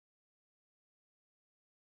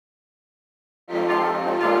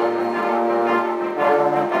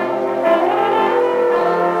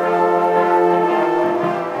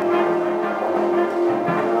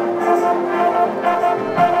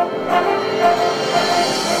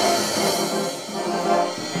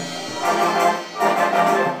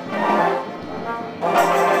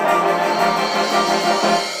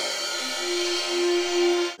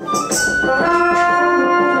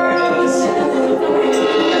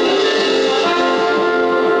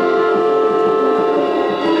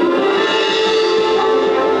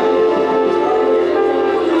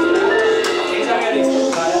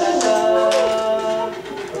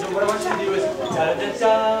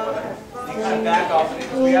to back off of it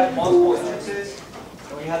because we have multiple entrances,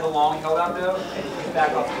 and we have the long held out note, and you can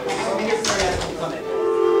back off of it. So we get started as we come in.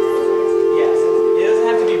 Yes, it doesn't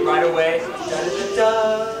have to be right away.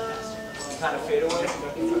 Kind of fade away.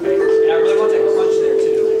 Okay. And I really want that crunch there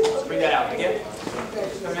too. Let's bring that out again.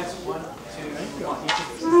 Go next. 1, 2, 1.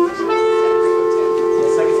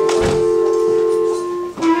 Second one.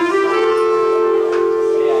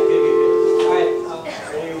 Yeah, good, good, good. All right.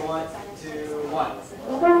 Ready? 1, 2, 1.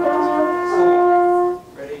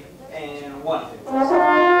 Ready? And 1. And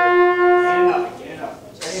up. And up.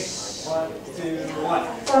 Ready? 1, 2, 1.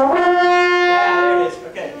 Yeah, there it is.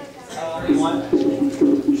 Okay. 1.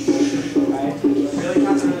 Really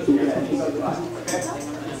concentrate on your head. Okay?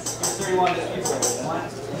 Here's 31 to 1,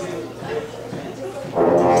 2, 3.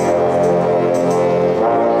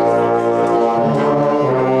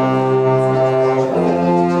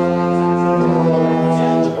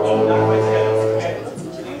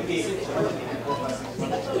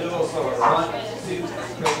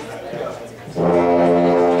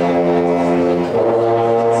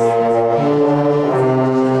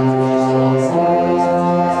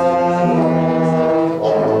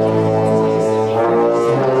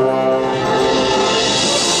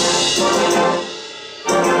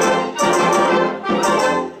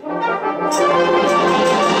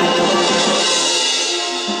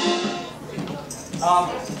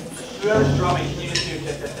 Whoever's drumming, can you just do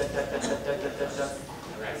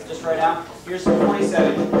just right now? Here's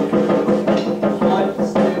 27. 1, 2,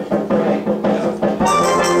 3, go.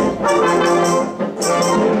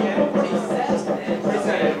 Again,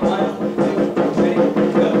 27. 1, 2, 3,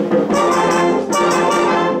 go.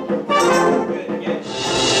 Good, again.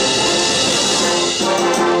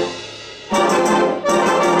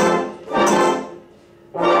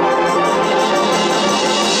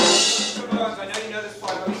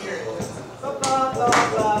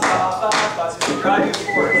 Drive you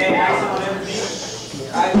forward, okay? Accent on every beat.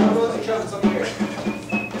 Alright, we'll go with the trumpets over here.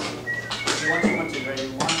 1, 2, 1, 2. Ready?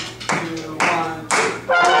 1, 2, 1, 2.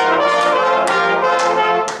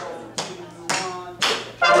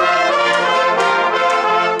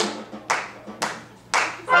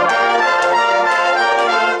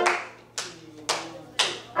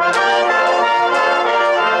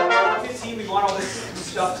 15, we want all this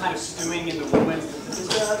stuff kind of stewing in the woodwinds.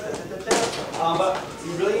 But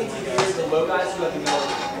you really need to hear the low guys who have the